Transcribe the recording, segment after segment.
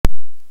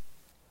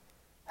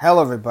Hello,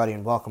 everybody,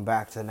 and welcome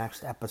back to the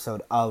next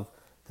episode of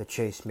the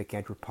Chase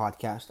McAndrew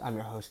podcast. I'm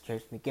your host,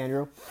 Chase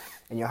McAndrew,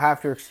 and you'll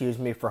have to excuse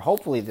me for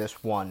hopefully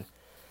this one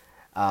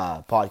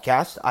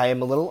podcast. I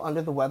am a little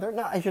under the weather.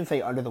 No, I shouldn't say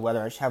under the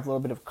weather. I just have a little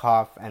bit of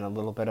cough and a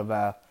little bit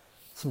of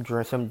some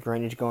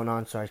drainage going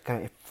on. So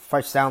if I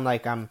sound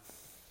like I'm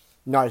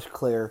not as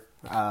clear,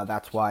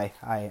 that's why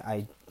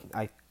I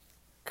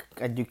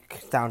do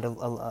sound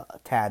a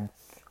tad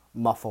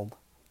muffled.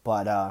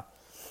 But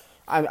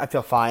I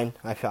feel fine.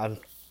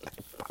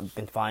 I've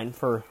been fine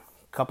for a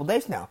couple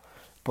days now,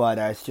 but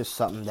it's just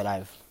something that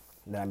I've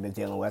been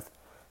dealing with.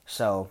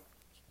 So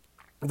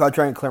if I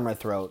try and clear my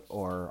throat,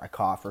 or I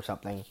cough or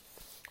something,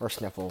 or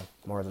sniffle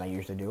more than I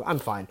usually do, I'm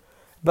fine.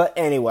 But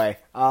anyway,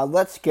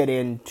 let's get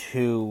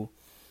into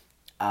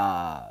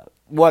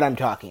what I'm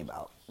talking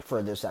about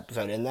for this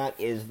episode, and that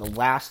is the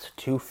last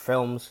two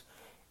films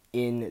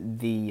in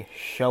the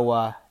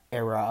Showa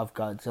era of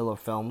Godzilla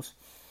films.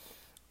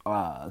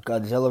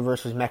 Godzilla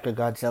vs.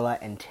 Mechagodzilla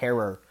and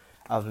Terror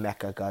of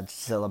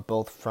Mechagodzilla,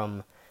 both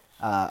from,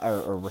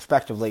 or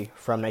respectively,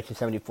 from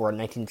 1974 and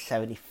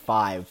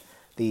 1975.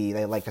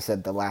 Like I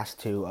said, the last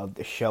two of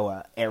the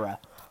Showa era.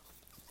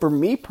 For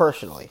me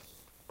personally,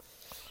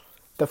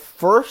 the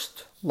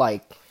first,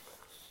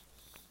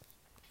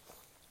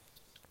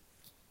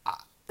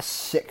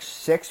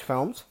 six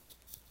films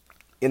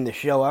in the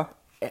Showa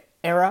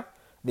era,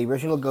 the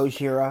original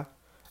Gojira,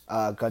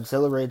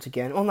 Godzilla Raids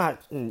Again. Well,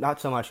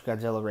 not so much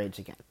Godzilla Raids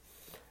Again,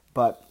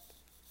 but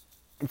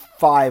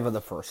 5 of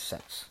the first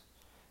 6.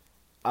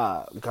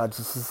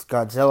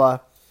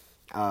 Godzilla,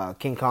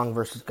 King Kong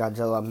vs.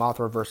 Godzilla,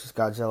 Mothra vs.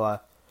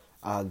 Godzilla,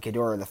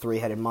 Ghidorah the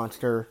Three-Headed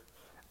Monster,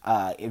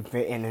 and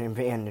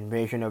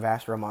Invasion of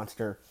Astro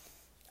Monster.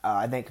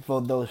 I think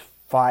those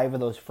 5 of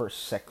those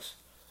first 6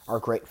 are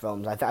great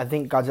films. I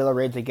think Godzilla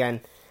Raids Again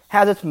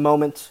has its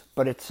moments,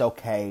 but it's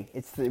okay.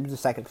 It was the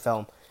second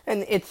film,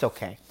 and it's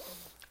okay.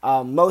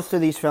 Most of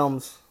these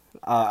films,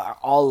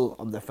 all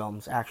of the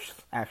films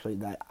actually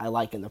that I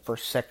like in the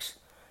first 6,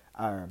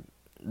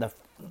 the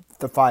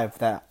 5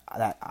 that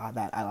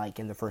I like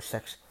in the first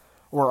 6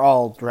 were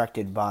all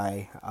directed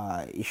by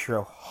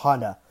Ishiro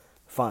Honda.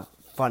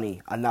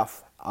 Funny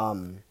enough,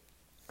 and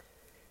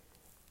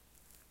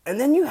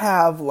then you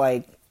have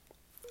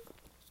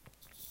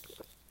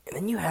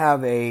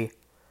a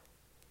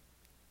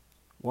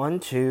 1,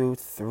 2,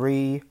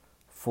 3,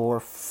 4,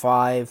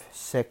 5,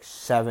 6,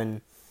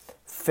 7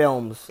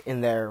 films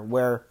in there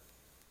where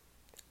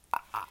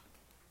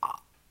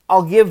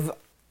I'll give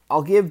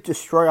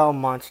Destroy All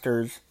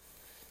Monsters,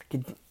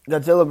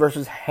 Godzilla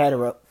vs.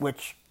 Hedorah,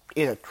 which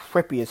is a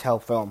trippy as hell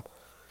film.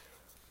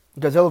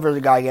 Godzilla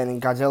vs. Gigan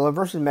and Godzilla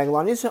vs.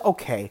 Megalon is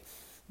okay,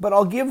 but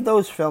I'll give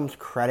those films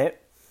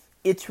credit.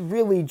 It's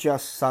really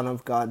just Son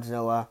of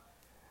Godzilla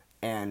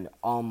and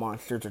All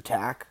Monsters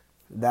Attack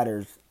that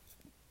are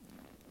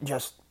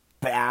just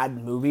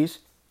bad movies.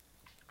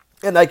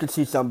 And I could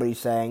see somebody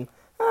saying,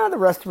 the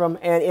rest of them,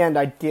 and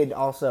I did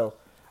also,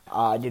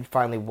 I did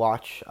finally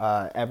watch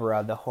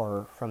Ebra, the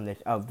Horror from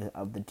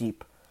the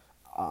Deep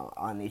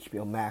on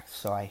HBO Max,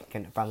 so I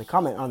can finally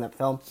comment on that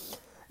film.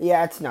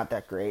 Yeah, it's not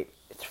that great.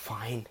 It's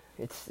fine.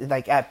 It's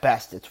at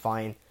best, it's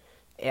fine.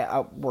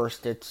 At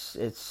worst, it's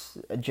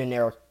a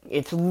generic.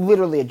 It's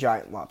literally a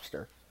giant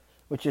lobster,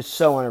 which is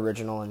so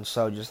unoriginal and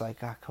so just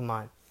come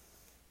on,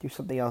 do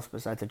something else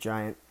besides a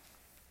giant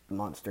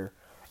monster.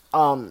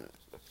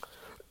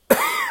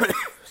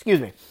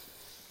 Excuse me.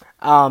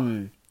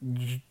 Jun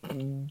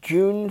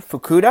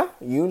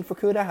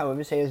Fukuda, however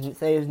you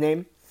say his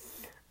name,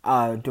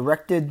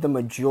 directed the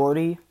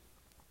majority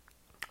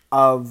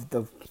of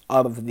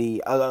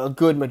a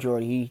good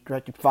majority. He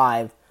directed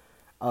 5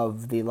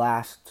 of the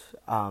last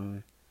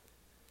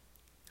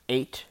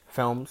 8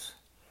 films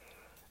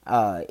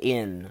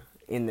in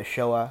the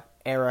Showa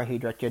era. He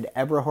directed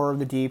Ebra, Horror of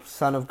the Deep,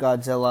 Son of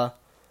Godzilla,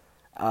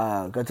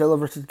 Godzilla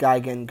vs.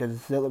 Gigan,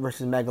 Godzilla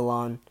vs.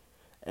 Megalon,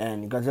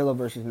 and Godzilla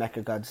vs.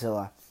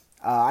 Mechagodzilla.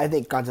 I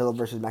think Godzilla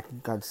vs.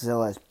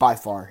 Mechagodzilla is by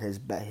far his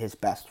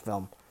best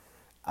film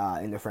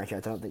in the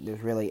franchise. I don't think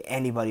there's really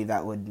anybody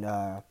that would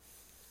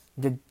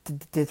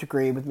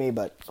disagree with me,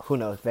 but who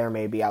knows? There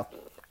may be out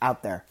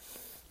there.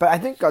 But I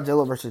think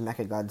Godzilla vs.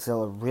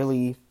 Mechagodzilla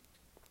really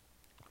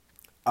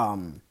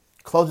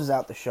closes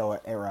out the Showa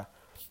era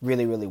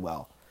really, really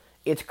well.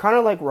 It's kind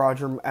of like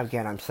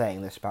again, I'm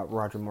saying this about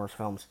Roger Moore's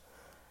films,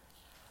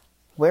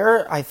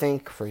 where I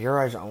think For Your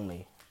Eyes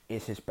Only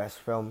is his best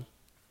film.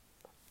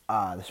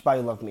 The Spy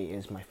Who Loved Me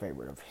is my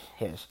favorite of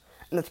his.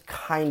 And that's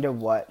kind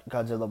of what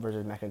Godzilla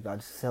vs.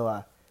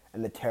 Mechagodzilla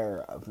and the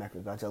Terror of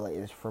Mechagodzilla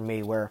is for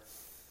me, where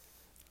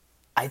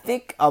I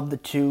think of the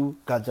two,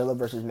 Godzilla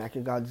vs.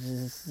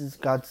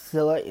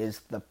 Mechagodzilla is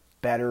the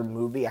better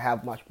movie. I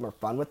have much more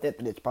fun with it,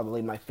 but it's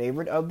probably my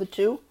favorite of the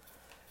two.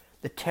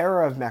 The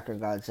Terror of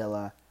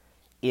Mechagodzilla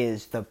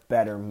is the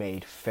better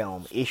made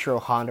film.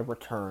 Ishiro Honda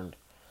returned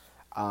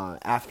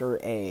after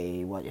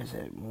a,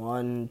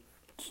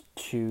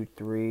 2,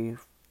 3...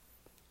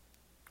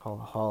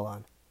 Hold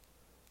on.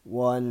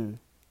 1,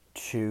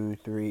 2,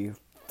 3,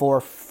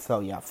 4. So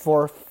yeah,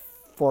 four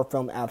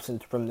 4-film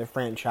absence from the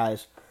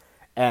franchise,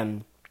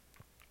 and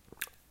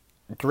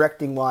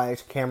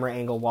directing-wise, camera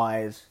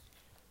angle-wise,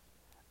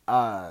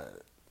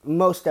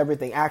 most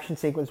everything, action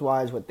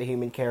sequence-wise with the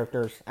human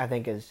characters, I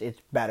think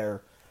it's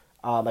better.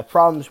 My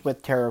problems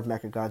with Terror of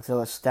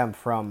Mechagodzilla stem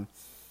from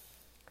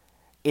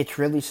it's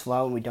really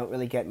slow and we don't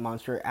really get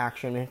monster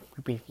action.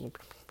 We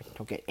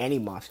don't get any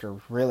monster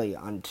really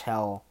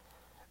until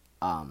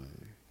the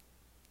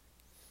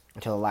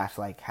last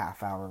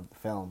half hour of the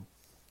film,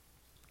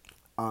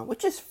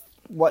 which is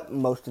what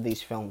most of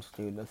these films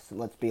do.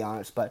 Let's be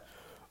honest. But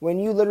when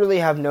you literally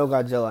have no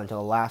Godzilla until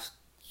the last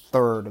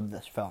third of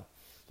this film,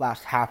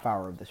 last half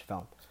hour of this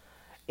film,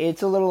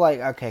 it's a little like,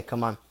 okay,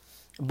 come on.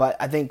 But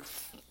I think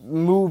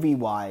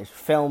movie-wise,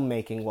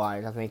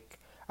 filmmaking-wise,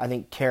 I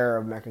think Terror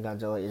of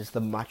Mechagodzilla is the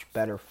much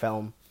better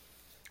film.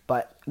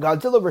 But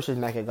Godzilla vs.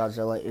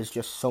 Mechagodzilla is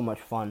just so much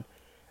fun.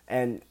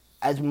 And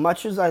as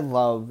much as I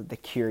love the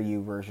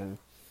Kiryu version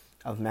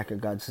of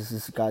Mechagodzilla, this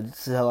is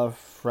Godzilla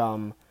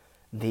from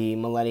the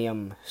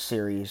Millennium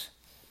series.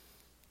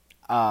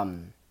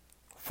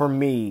 For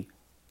me,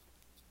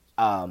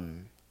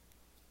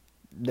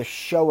 the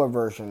Showa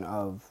version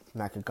of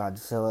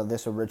Mechagodzilla,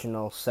 this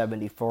original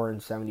 74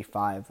 and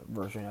 75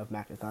 version of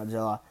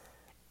Mechagodzilla,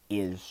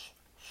 is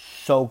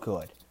so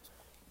good.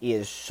 It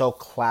is so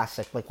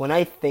classic. Like, when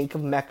I think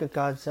of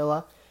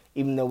Mechagodzilla,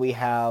 even though we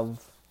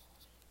have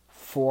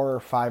 4 or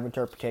 5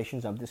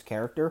 interpretations of this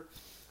character,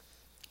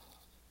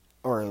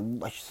 or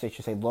I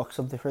should say looks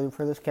of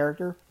for this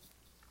character,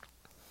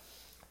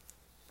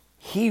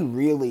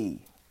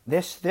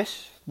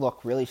 this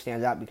look really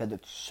stands out because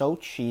it's so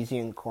cheesy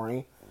and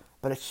corny,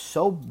 but it's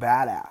so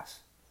badass.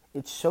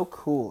 It's so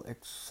cool.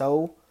 It's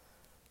so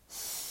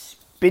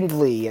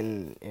spindly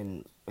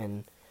and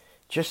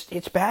just,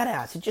 it's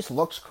badass. It just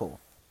looks cool.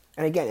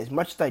 And again, as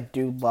much as I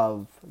do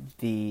love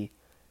the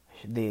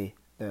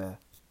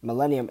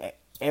Millennium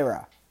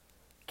era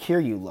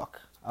Kiryu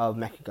look of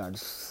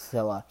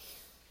Mechagodzilla,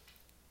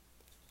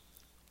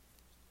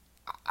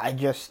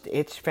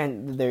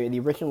 the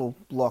original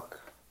look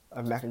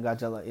of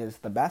Mechagodzilla is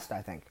the best,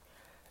 I think.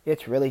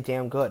 It's really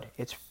damn good.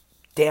 It's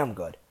damn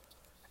good.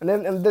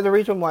 And the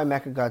reason why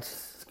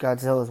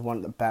Mechagodzilla is one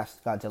of the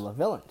best Godzilla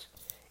villains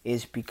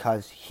is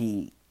because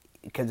I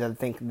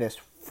think this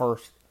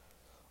first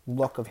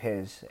look of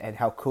his and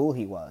how cool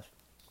he was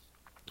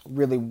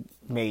really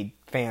made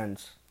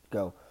fans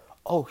go,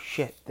 oh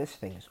shit, this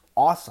thing is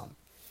awesome.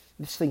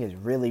 This thing is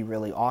really,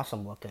 really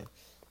awesome looking.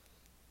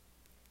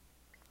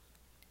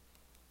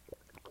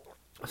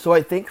 So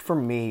I think for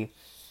me,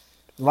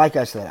 like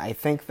I said, I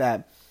think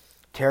that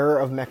Terror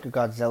of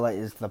Mechagodzilla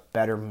is the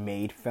better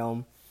made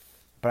film.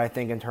 But I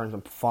think in terms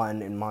of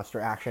fun and monster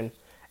action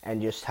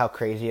and just how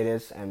crazy it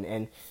is,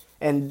 and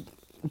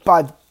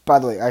by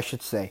the way, I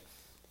should say,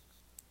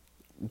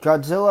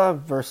 Godzilla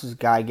versus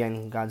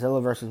Gigan,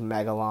 Godzilla versus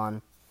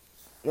Megalon,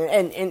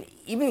 and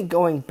even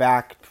going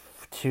back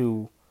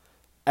to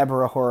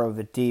Ebirahor of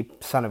the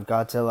Deep, Son of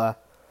Godzilla,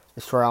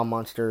 Destroy All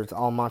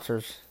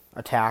Monsters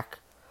Attack,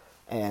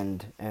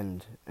 and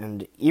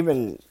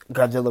even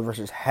Godzilla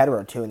versus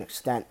Hedorah to an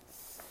extent,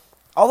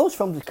 all those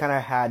films kind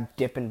of had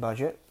dip in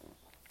budget.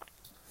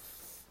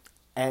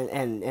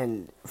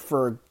 And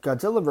for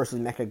Godzilla versus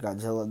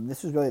Mechagodzilla,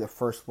 this was really the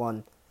first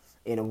one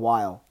in a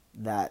while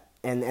that,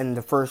 and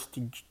the first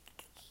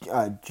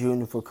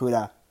Jun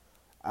Fukuda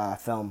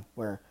film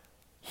where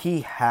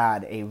he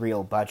had a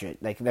real budget.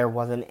 Like, there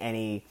wasn't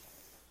any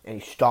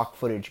stock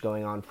footage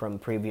going on from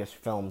previous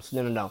films.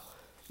 No.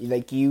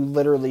 Like, you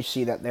literally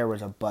see that there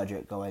was a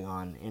budget going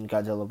on in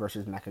Godzilla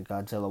versus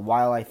Mechagodzilla.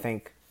 While I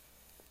think,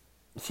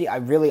 I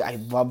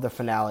love the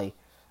finale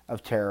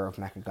of Terror of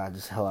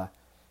Mechagodzilla.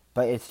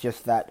 But it's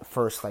just that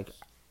first,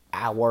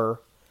 hour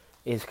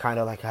is kind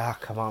of like,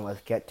 come on,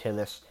 let's get to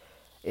this.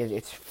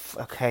 It's,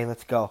 okay,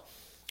 let's go.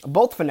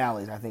 Both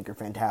finales, I think, are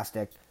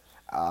fantastic.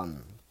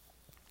 I'm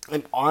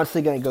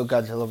honestly going to go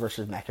Godzilla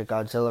vs.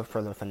 Mechagodzilla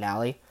for the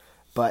finale.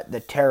 But the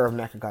Terror of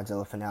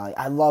Mechagodzilla finale,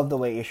 I love the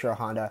way Ishiro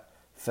Honda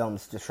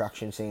films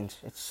destruction scenes.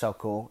 It's so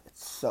cool.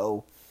 It's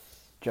so,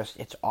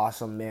 it's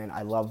awesome, man.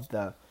 I love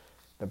the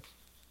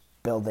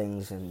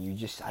buildings,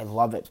 and I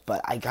love it,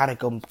 but I gotta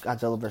go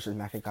Godzilla vs.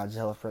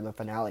 Mechagodzilla for the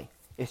finale.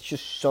 It's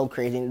just so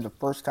crazy. It's the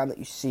first time that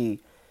you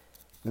see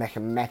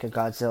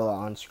Mechagodzilla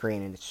on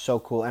screen, and it's so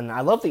cool. And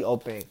I love the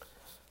opening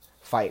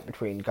fight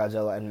between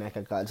Godzilla and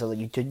Mechagodzilla.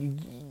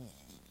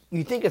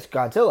 You think it's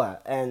Godzilla,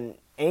 and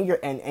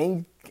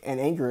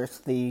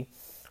Anguirus, the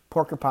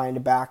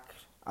porcupine-back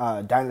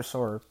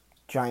dinosaur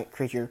giant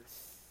creature,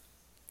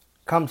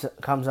 comes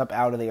up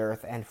out of the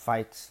earth and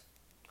fights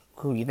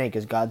who you think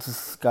is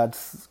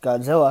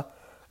Godzilla.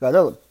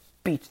 Godzilla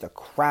beats the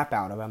crap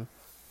out of him.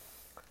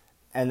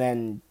 And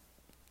then,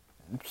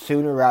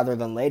 sooner rather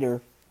than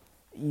later,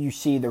 you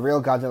see the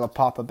real Godzilla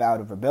pop up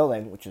out of a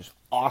building, which is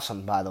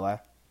awesome, by the way.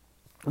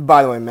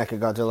 By the way,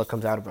 Mechagodzilla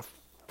comes out of a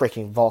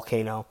freaking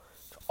volcano.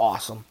 It's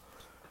awesome.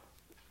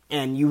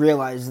 And you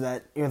realize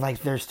that, you're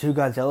like, there's 2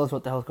 Godzillas,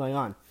 what the hell's going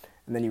on?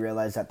 And then you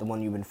realize that the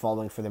one you've been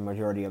following for the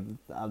majority of,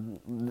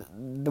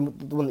 the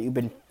one that you've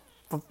been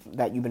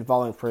that you've been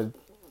following for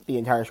the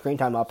entire screen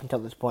time up until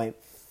this point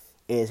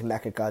is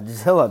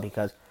Mechagodzilla,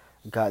 because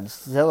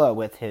Godzilla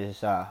with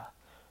his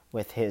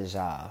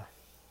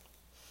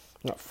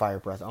not fire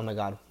breath, oh my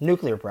god,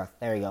 nuclear breath,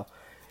 there you go.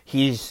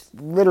 He's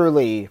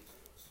literally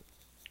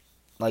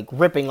like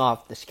ripping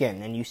off the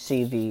skin, and you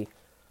see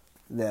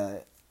the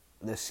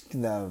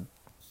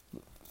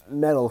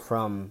metal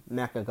from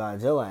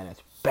Mechagodzilla, and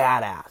it's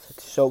badass.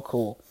 It's so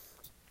cool.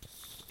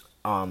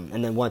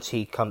 And then once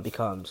he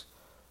becomes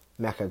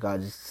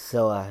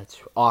Mechagodzilla, it's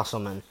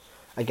awesome, and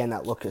again,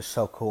 that look is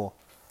so cool.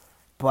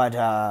 But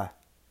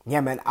yeah,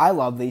 man, I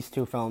love these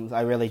two films.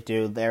 I really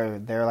do. They're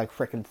like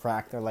freaking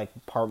frack. They're like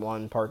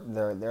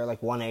they're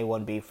like 1A,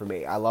 1B for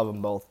me. I love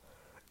them both.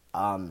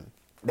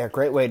 They're a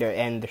great way to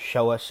end the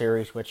Showa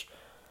series, which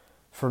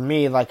for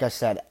me, like I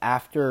said,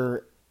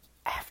 after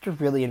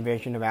really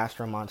Invasion of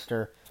Astro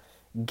Monster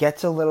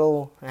gets a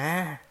little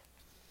I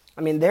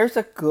mean, there's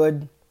a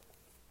good,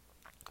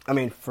 I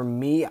mean, for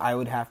me, I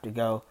would have to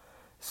go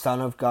Son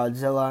of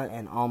Godzilla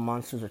and All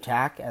Monsters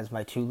Attack as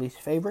my two least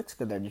favorites,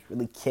 because they're just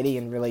really kiddie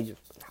and really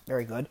just not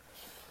very good.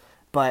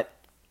 But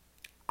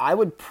I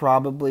would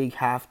probably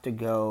have to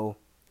go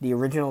the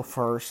original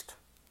first,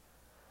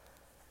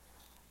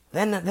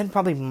 then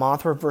probably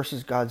Mothra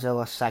vs.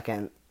 Godzilla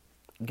second,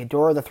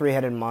 Ghidorah the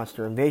Three-Headed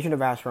Monster, Invasion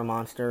of Astro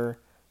Monster,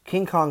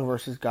 King Kong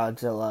vs.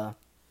 Godzilla,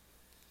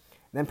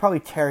 then probably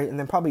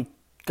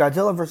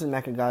Godzilla vs.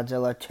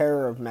 Mechagodzilla,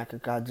 Terror of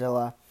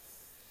Mechagodzilla,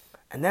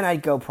 and then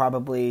I'd go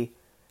probably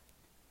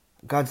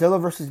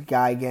Godzilla vs.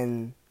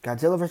 Gigan,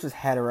 Godzilla vs.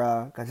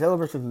 Hedorah, Godzilla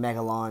vs.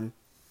 Megalon,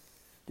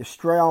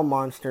 Destroy All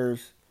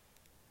Monsters,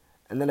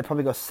 and then I'd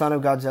probably go Son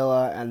of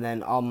Godzilla, and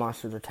then All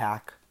Monsters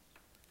Attack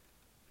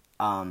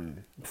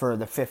for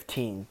the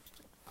 15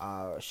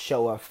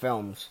 Showa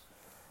films.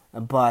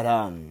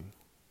 But,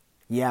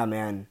 yeah,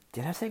 man.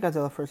 Did I say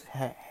Godzilla vs.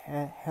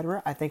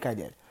 Hedorah? I think I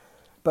did.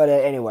 But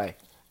anyway,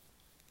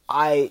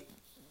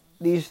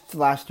 these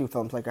last two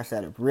films, like I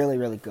said, are really,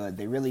 really good.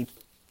 They really,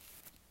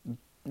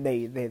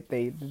 they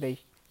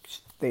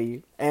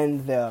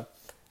end the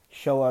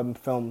Showa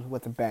films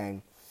with a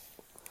bang.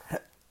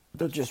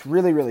 They're just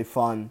really, really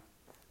fun.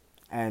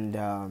 And,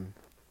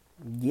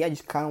 yeah, I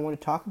just kind of want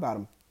to talk about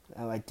them.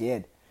 And I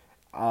did.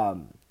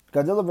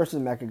 Godzilla vs.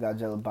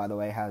 Mechagodzilla, by the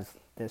way, has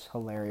this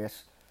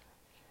hilarious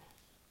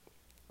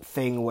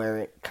thing where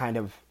it kind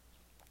of,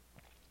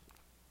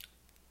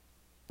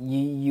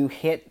 you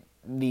hit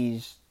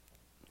these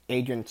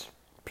agents,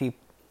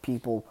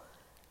 people,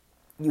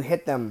 you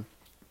hit them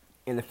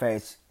in the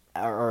face,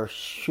 or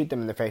shoot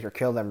them in the face, or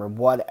kill them, or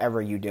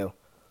whatever you do.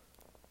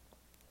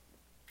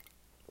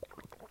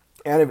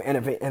 And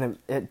if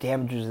it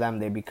damages them,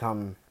 they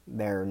become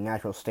their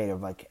natural state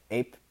of like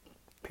ape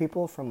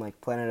people from like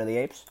Planet of the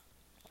Apes.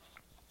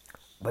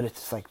 But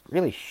it's like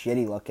really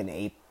shitty looking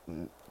ape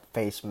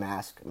face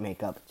mask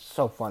makeup. It's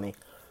so funny,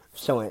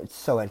 it's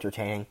so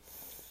entertaining.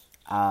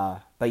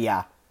 But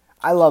yeah,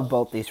 I love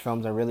both these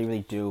films. I really,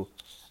 really do.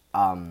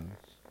 And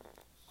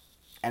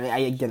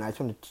I just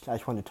wanted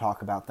to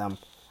talk about them.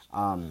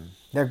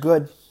 They're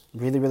good,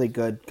 really, really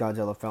good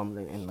Godzilla films,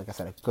 and like I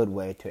said, a good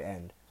way to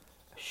end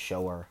the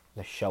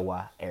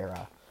Showa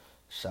era.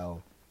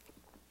 So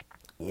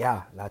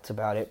yeah, that's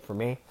about it for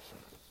me.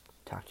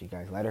 Talk to you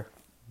guys later.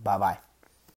 Bye bye.